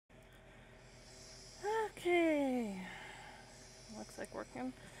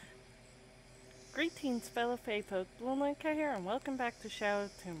Greetings, fellow Fae folk. Bluelunacat here, and welcome back to Shadow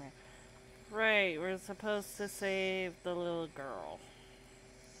Tumor. Right, we're supposed to save the little girl.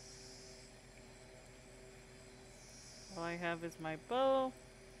 All I have is my bow.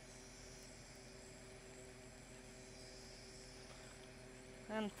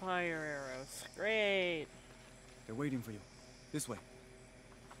 And fire arrows. Great. They're waiting for you. This way.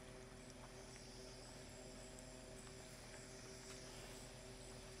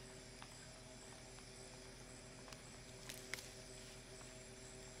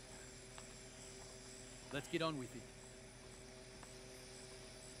 Let's get on with it.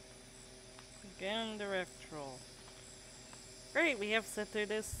 Begin direct roll. Great, we have sit through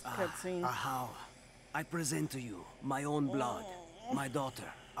this cutscene. Ahau, I present to you my own blood, my daughter,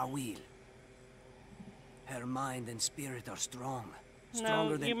 Awil. Her mind and spirit are strong,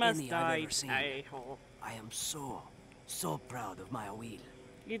 stronger No, you than must any die, I've ever seen. a-hole. I am so proud of my Awil.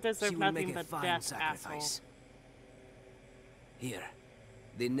 You deserve She will nothing make a but fine death, sacrifice. Here,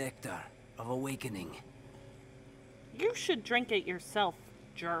 the nectar of awakening. asshole. You should drink it yourself,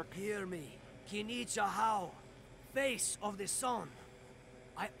 jerk. Hear me, Kinich Ahau, face of the sun.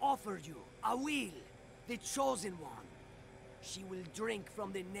 I offer you Awil, the chosen one. She will drink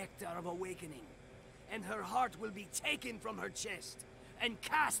from the nectar of awakening, and her heart will be taken from her chest and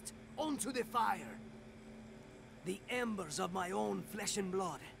cast onto the fire. The embers of my own flesh and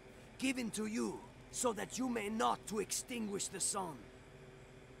blood, given to you so that you may not to extinguish the sun.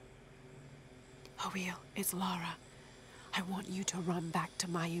 Awil, it's Lara. I want you to run back to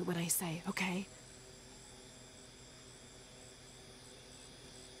Mayu when I say, okay?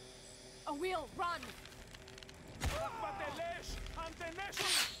 Awil, run!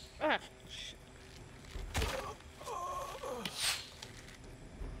 Ah, shit.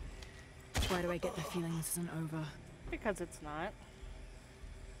 Why do I get the feeling this isn't over? Because it's not.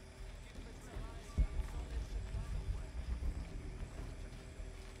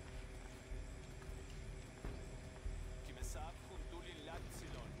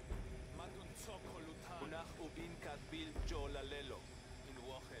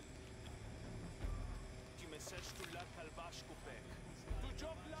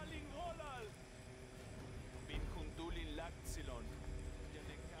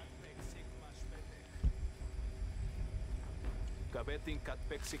 Gabetin kat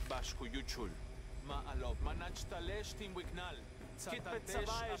peksik bash kuyuchul. Ma alop manach talesh tim wignal. Kit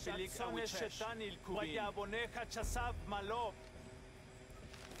betsabaesh atzonesh shetanil kubin. Wayabonecha chasav malop.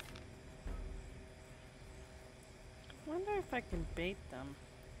 Wonder if I can bait them.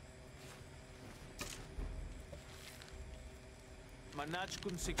 Manach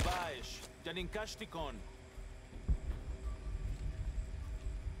kun sikbaesh. Janinkashtikon.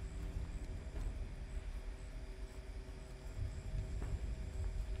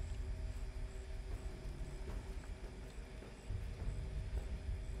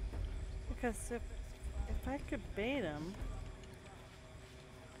 Because if I could bait him.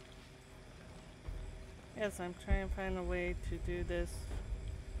 Yes, I'm trying to find a way to do this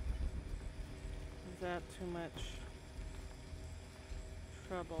without too much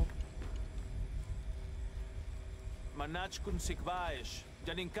trouble. Manach kun sikbaesh.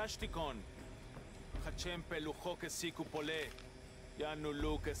 Janinkashtikon. Hachem pelucho ke siku pole.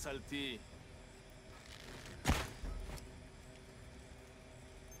 Yanulu ke salti.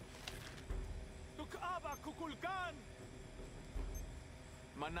 Kukulkan!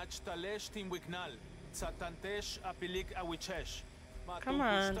 Manach talesh tim wignal. Tsatantesh apilik awichesh. Come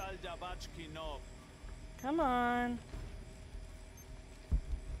on. Come on.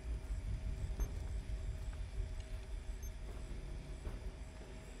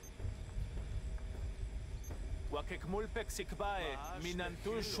 Wakekmul peksikbae.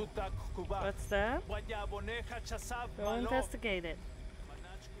 Minantul shutak kuba. What's that? Wayabonecha chasav Go malo. investigate it.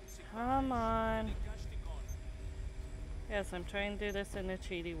 Come on. Yes, I'm trying to do this in a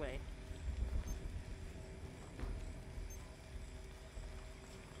cheaty way.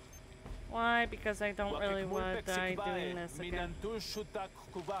 Why? Because I don't really want to die doing this again.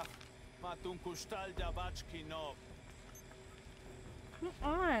 Come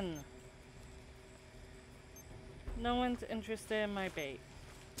on. No one's interested in my bait.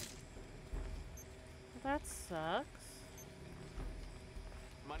 Well, that sucks.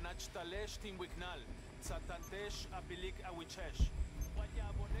 Manach talesh tim wignal. Tsatantesh apilik awichesh.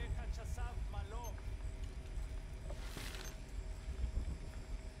 Wayabonecha chasav malo.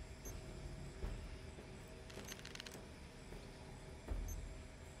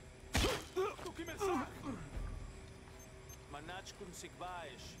 Manach kun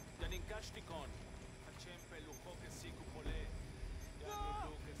sikbaesh. Janinkashtikon. Hachem pelucho ke siku pole.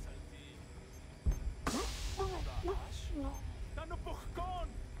 Yanulu ke salti. Tanu puhkon!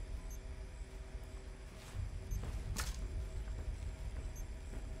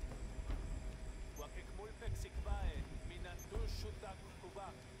 Wakekmulpek sikbae, minantush shutak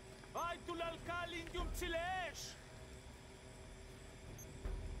kubak. Ay, tulalkal indium tsilesh!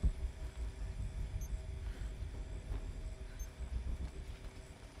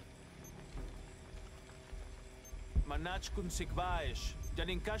 Manach kun sikbaesh,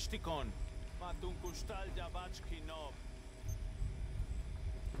 janinkashtikon. Matun kustal javachki nob.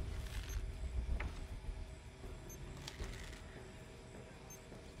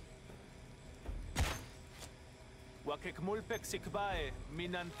 Wakekmulpek sikbae,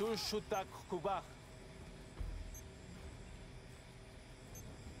 minantush shutak kubak.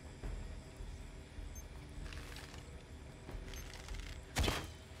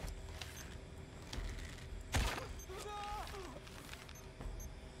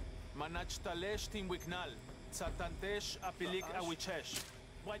 Manach talesh timwiknal, satantesh apilik awichesh.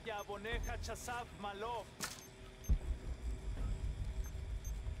 Wayaboneja chasav malo.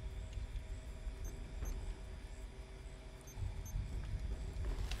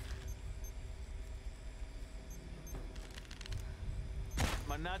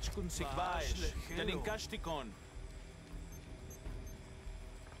 Manach kun sikbaesh, janinkashtikon.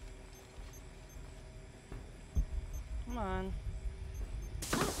 Come on.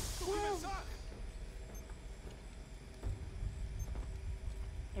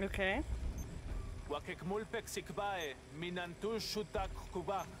 Okay. Wakekmulpek sikbae, minantush shutak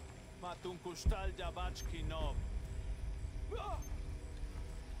kubak. Matun kustal javachki nob.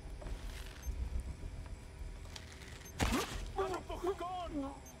 Tanu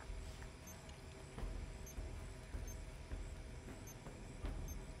puhkon!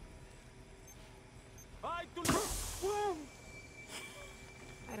 Ay,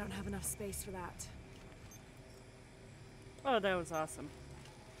 I don't have enough space for that. Oh, that was awesome.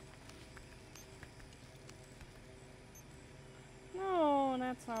 No,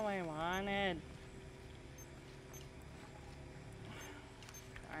 that's not what I wanted.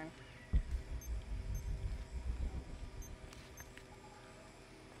 Darn.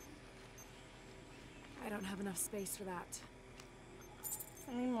 I don't have enough space for that.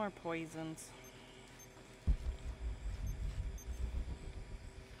 I need more poisons.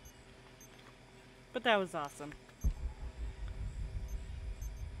 But that was awesome.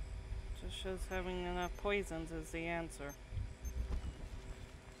 Just shows having enough poisons is the answer.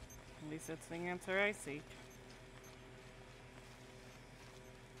 At least it's the answer I seek.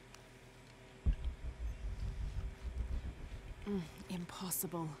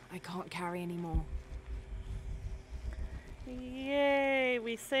 Impossible. I can't carry anymore. Yay!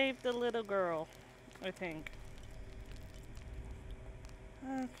 We saved the little girl, I think.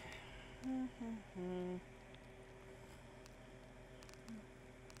 Okay.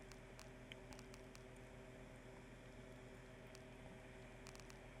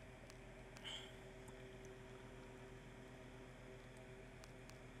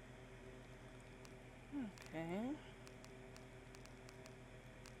 Okay.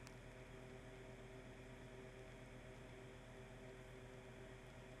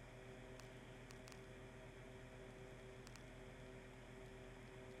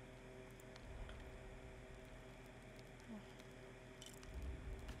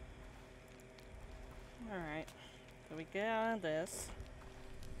 Alright, so we get out of this.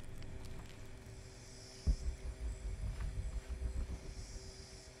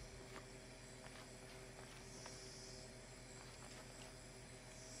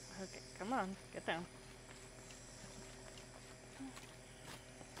 Okay, come on, get down.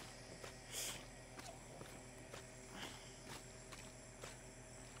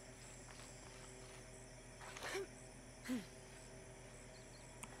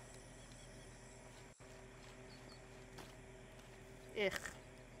 Ugh.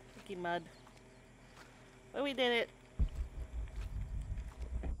 Sticky mud. But we did it.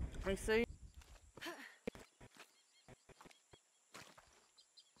 I see.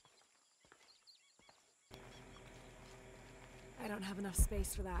 I don't have enough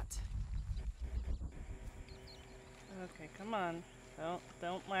space for that. Okay, come on.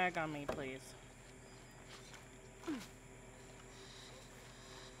 Don't lag on me, please.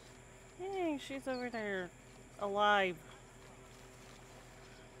 Hey, she's over there, alive.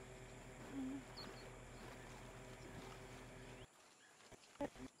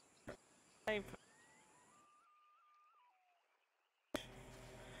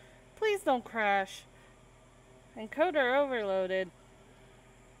 Please don't crash. Encoder overloaded.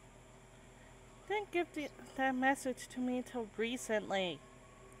 Didn't give that message to me till recently.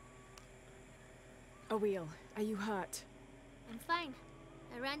 Awil, are you hurt? I'm fine.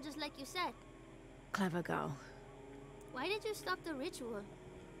 I ran just like you said. Clever girl. Why did you stop the ritual?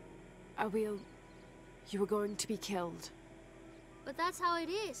 Awil, you were going to be killed. But that's how it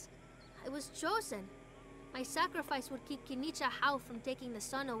is. I was chosen. My sacrifice would keep Kinicha Hao from taking the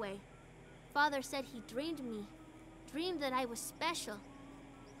sun away. Father said he dreamed me. Dreamed that I was special.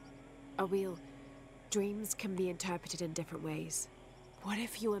 Awil, dreams can be interpreted in different ways. What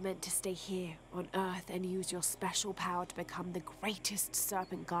if you were meant to stay here, on Earth, and use your special power to become the greatest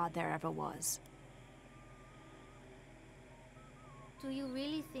serpent guard there ever was? Do you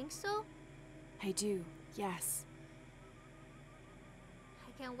really think so? I do, yes.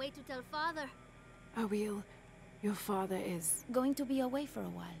 I can't wait to tell Father. Awil, your father is... going to be away for a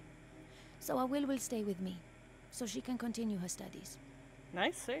while. So Awil will stay with me, so she can continue her studies.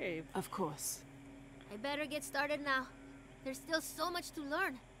 Nice save. Of course. I better get started now. There's still so much to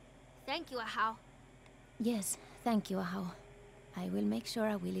learn. Thank you, Ahau. Yes, thank you, Ahau. I will make sure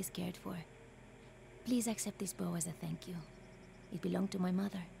Awil is cared for. Please accept this bow as a thank you. It belonged to my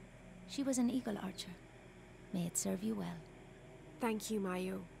mother. She was an eagle archer. May it serve you well. Thank you,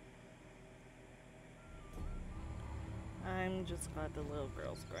 Mayu. I'm just glad the little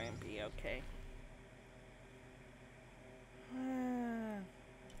girl's going to be okay.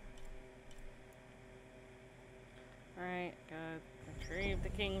 Alright, gotta retrieve the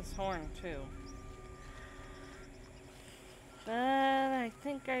king's horn too. But I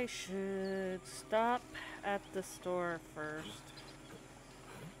think I should stop at the store first.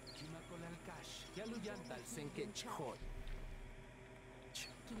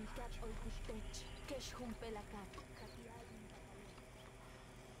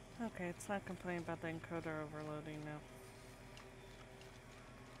 Okay, it's not complaining about the encoder overloading now.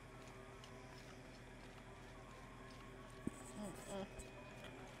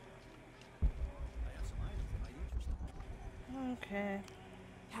 Okay.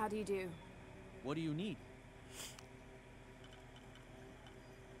 How do you do? What do you need?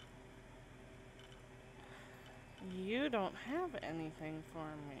 You don't have anything for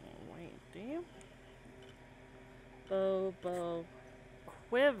me. Wait, do you? Bow,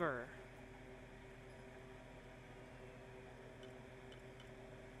 quiver.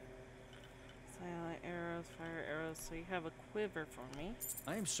 Silent arrows, fire arrows, so you have a quiver for me.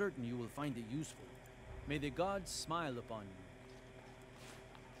 I am certain you will find it useful. May the gods smile upon you.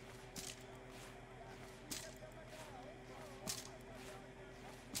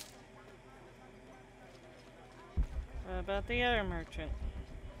 What about the other merchant?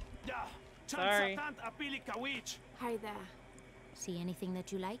 Sorry. Hi there. See anything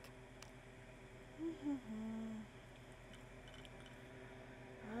that you like?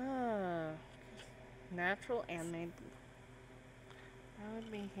 Ah, natural and made. That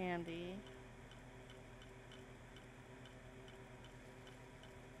would be handy.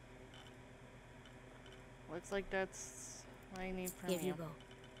 Looks like that's what I need from Here you go.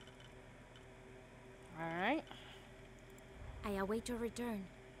 Alright. I await your return.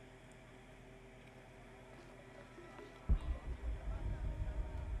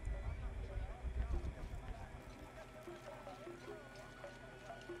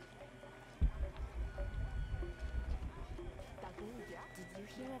 Did you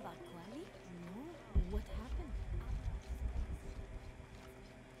hear about Kuali? No. What happened?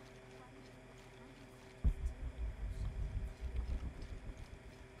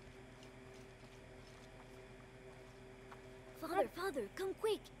 Father, come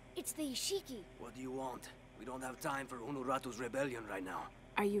quick! It's the Ishiki! What do you want? We don't have time for Unuratu's rebellion right now.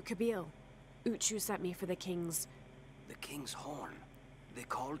 Are you Kabil? Uchu sent me for the king's... The king's horn? The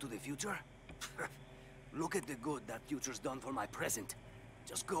call to the future? Look at the good that future's done for my present.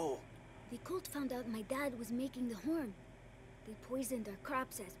 Just go. The cult found out my dad was making the horn. They poisoned our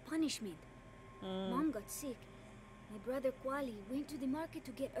crops as punishment. Mom got sick. My brother Kuali went to the market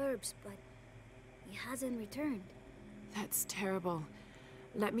to get herbs, but he hasn't returned. That's terrible.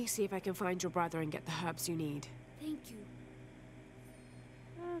 Let me see if I can find your brother and get the herbs you need. Thank you.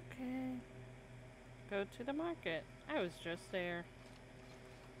 Okay. Go to the market. I was just there.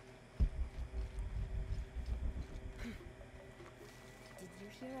 Did you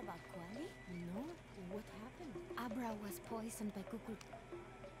hear about Kuali? No. What happened? Abra was poisoned by Kukul.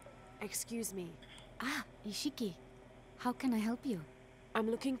 Excuse me. Ah, Ishiki. How can I help you? I'm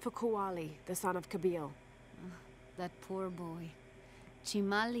looking for Kuali, the son of Kabil. That poor boy.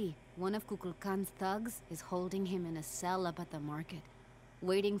 Chimali, one of Kukulkan's thugs, is holding him in a cell up at the market,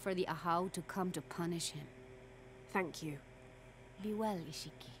 waiting for the Ahau to come to punish him. Thank you. Be well,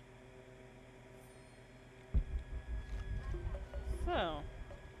 Ishiki. So.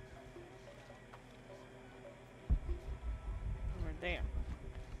 There.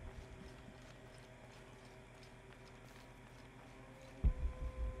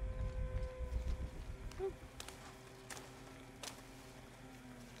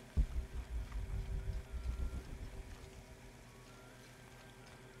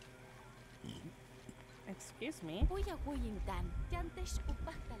 Excuse me.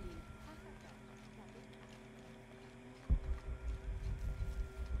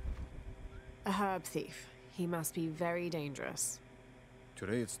 A herb thief. He must be very dangerous.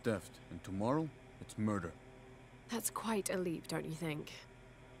 Today it's theft, and tomorrow it's murder. That's quite a leap, don't you think?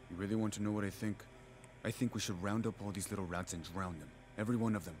 You really want to know what I think? I think we should round up all these little rats and drown them. Every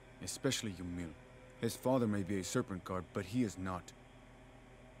one of them, especially Yumil. His father may be a serpent guard, but he is not.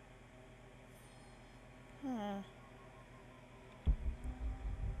 Okay.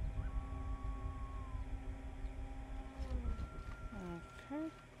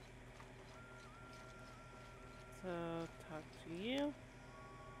 So, talk to you.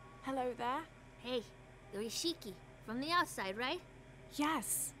 Hello there. Hey, you're Ishiki. From the outside, right?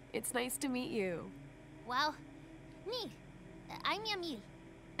 Yes, it's nice to meet you. Well, me. I'm Yamil.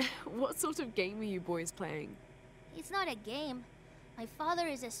 What sort of game are you boys playing? It's not a game. My father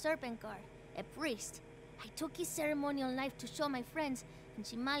is a serpent guard, a priest. I took his ceremonial knife to show my friends, and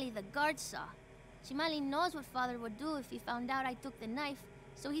Chimali the guard saw. Chimali knows what father would do if he found out I took the knife,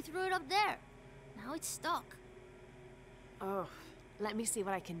 so he threw it up there. Now it's stuck. Oh, let me see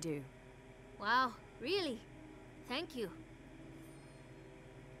what I can do. Wow, really? Thank you.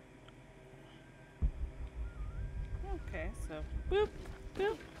 Okay, so boop,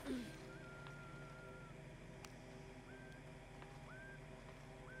 boop.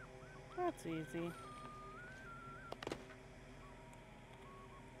 That's easy.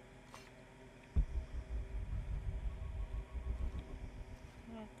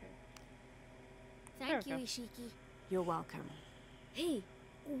 Okay. Thank There you, we go. Ishiki. You're welcome. Hey,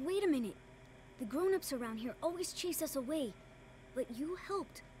 wait a minute. The grown-ups around here always chase us away. But you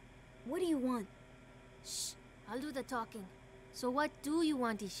helped. What do you want? Shh, I'll do the talking. So what do you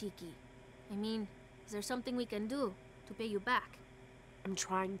want, Ishiki? I mean, is there something we can do to pay you back? I'm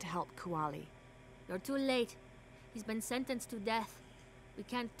trying to help Kuali. You're too late. He's been sentenced to death. We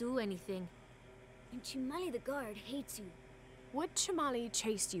can't do anything. And Chimali the guard hates you. Would Chimali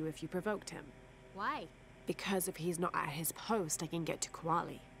chase you if you provoked him? Why? Because if he's not at his post, I can get to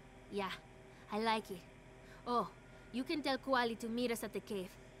Kuali. Yeah, I like it. Oh, you can tell Kuali to meet us at the cave.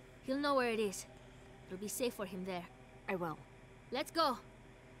 He'll know where it is. It'll be safe for him there. I will. Let's go.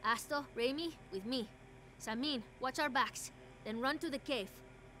 Asto, Raimi, with me. Samin, watch our backs. Then run to the cave.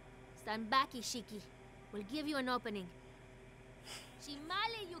 Stand back, Ishiki. We'll give you an opening.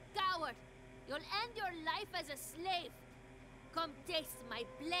 Chimali, you coward! You'll end your life as a slave. Come taste my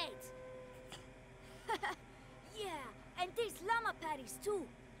blade. Yeah, and there's llama patties too.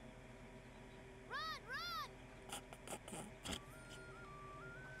 Run, run!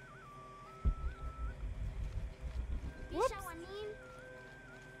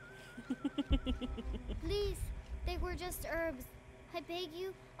 Please, they were just herbs. I beg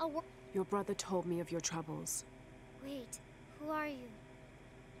you, Your brother told me of your troubles. Wait, who are you?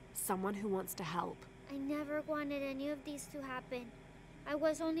 Someone who wants to help. I never wanted any of these to happen. I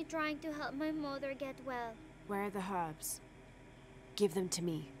was only trying to help my mother get well. Where are the herbs? Give them to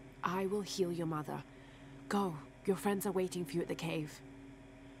me. I will heal your mother. Go. Your friends are waiting for you at the cave.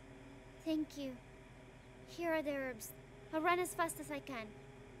 Thank you. Here are the herbs. I'll run as fast as I can.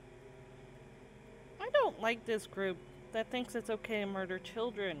 I don't like this group that thinks it's okay to murder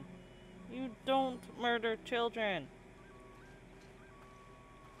children. You don't murder children.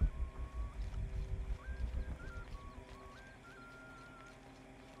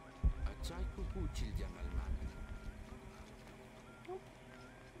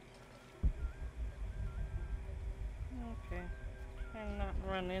 Okay. And not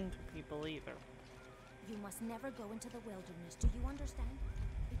run into people either. You must never go into the wilderness, do you understand?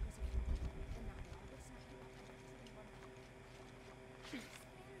 Because if you do, then that law will snap you up and put you in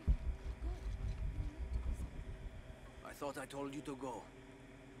one. I thought I told you to go.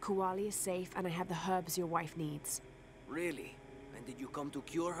 Kuali is safe and I have the herbs your wife needs. Really? And did you come to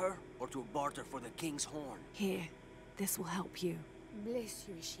cure her, or to barter for the king's horn? Here, this will help you. Bless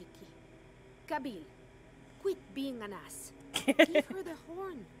you, Ishiki. Kabil, quit being an ass. Give her the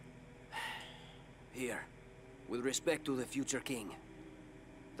horn. Here, with respect to the future king.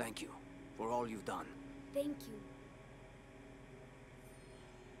 Thank you for all you've done. Thank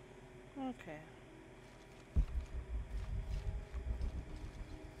you. Okay.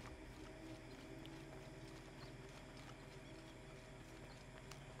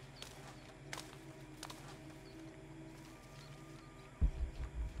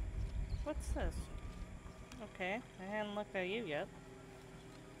 What's this? Okay, I hadn't looked at you yet.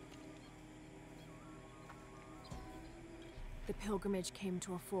 The pilgrimage came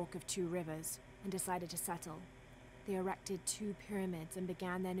to a fork of 2 rivers and decided to settle. They erected 2 pyramids and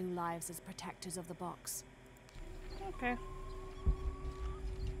began their new lives as protectors of the box. Okay.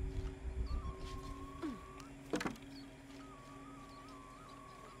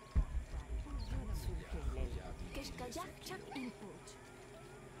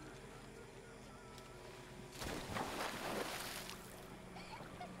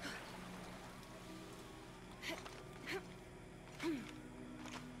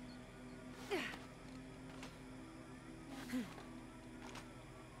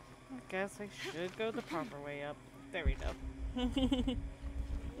 I guess I should go the proper way up. There we go. I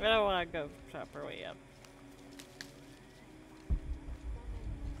don't want to go the proper way up.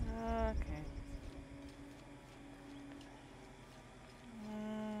 Okay.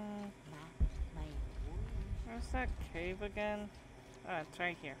 Where's that cave again? Oh, it's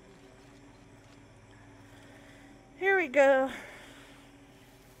right here. Here we go.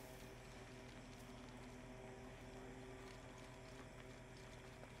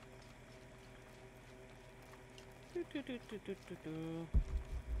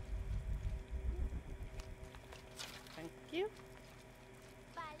 Thank you.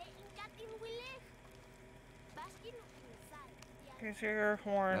 Here's your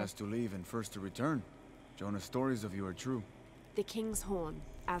horn. Last to leave and first to return. Jonah's stories of you are true. The king's horn,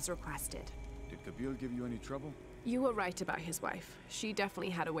 as requested. Did Kabil give you any trouble? You were right about his wife. She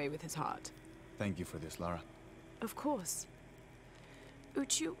definitely had a way with his heart. Thank you for this, Lara. Of course.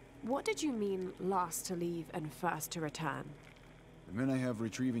 Uchu, what did you mean last to leave and first to return? The men I have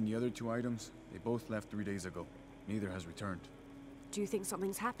retrieving the other 2 items, they both left 3 days ago. Neither has returned. Do you think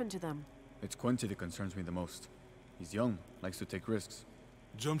something's happened to them? It's Quente that concerns me the most. He's young, likes to take risks.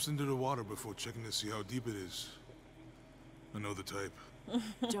 Jumps into the water before checking to see how deep it is. I know the type.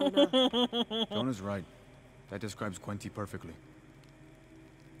 Jonah. Jonah's right. That describes Quente perfectly.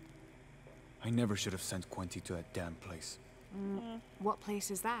 I never should have sent Quente to that damn place. What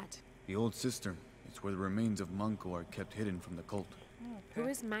place is that? The old cistern. It's where the remains of Manco are kept hidden from the cult. Who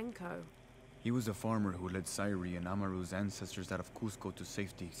is Manco? He was a farmer who led Sairi and Amaru's ancestors out of Cusco to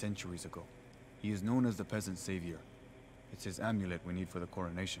safety centuries ago. He is known as the peasant savior. It's his amulet we need for the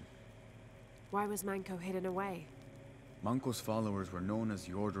coronation. Why was Manco hidden away? Manco's followers were known as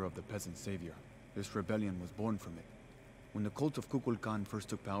the Order of the Peasant Savior. This rebellion was born from it. When the cult of Kukulkan first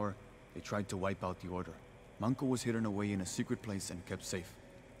took power, they tried to wipe out the order. Manco was hidden away in a secret place and kept safe.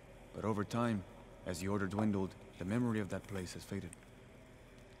 But over time, as the order dwindled, the memory of that place has faded.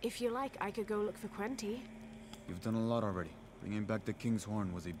 If you like, I could go look for Quente. You've done a lot already. Bringing back the King's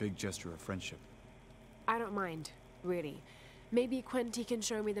Horn was a big gesture of friendship. I don't mind, really. Maybe Quente can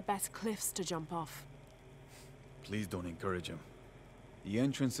show me the best cliffs to jump off. Please don't encourage him. The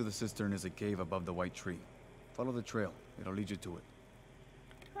entrance to the cistern is a cave above the white tree. Follow the trail. It'll lead you to it.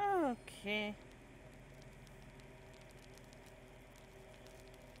 Okay.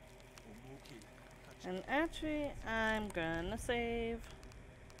 And actually, I'm gonna save.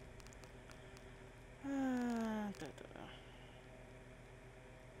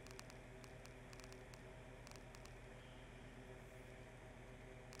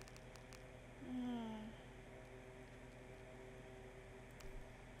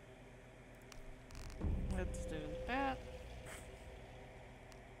 Let's do that.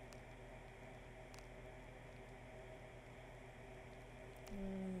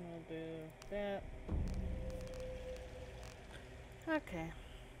 We'll do that. Okay.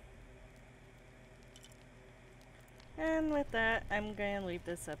 And with that, I'm going to leave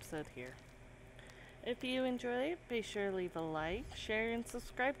this episode here. If you enjoyed it, be sure to leave a like, share, and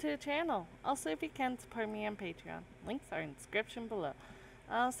subscribe to the channel. Also, if you can, support me on Patreon. Links are in the description below.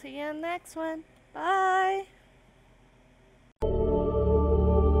 I'll see you in the next one. Bye!